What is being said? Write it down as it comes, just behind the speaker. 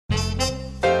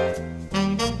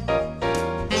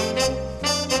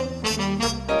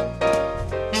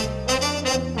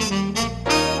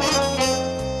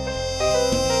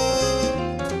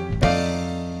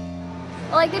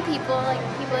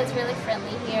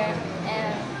friendly here,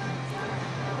 and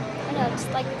I don't know,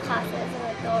 just like the classes and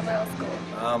like the overall school.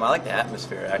 I like the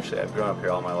atmosphere. Actually, I've grown up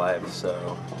here all my life,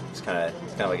 so it's kind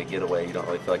of like a getaway. You don't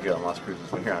really feel like you're on Las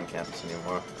Cruces when you're on campus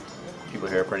anymore. People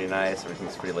here are pretty nice.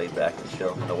 Everything's pretty laid back and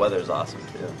chill. The weather's awesome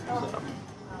too. So.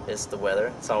 It's the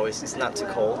weather. It's not too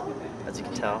cold, as you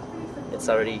can tell. It's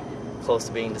already close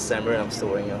to being December, and I'm still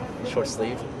wearing a short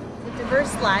sleeve. The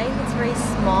diverse life, it's very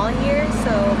small here,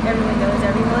 so everyone knows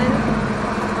everyone.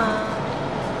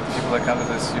 People that come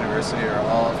to this university are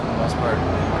all, for the most part,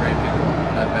 great people.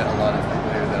 And I've met a lot of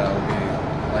people here that I will be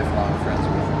lifelong friends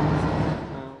with.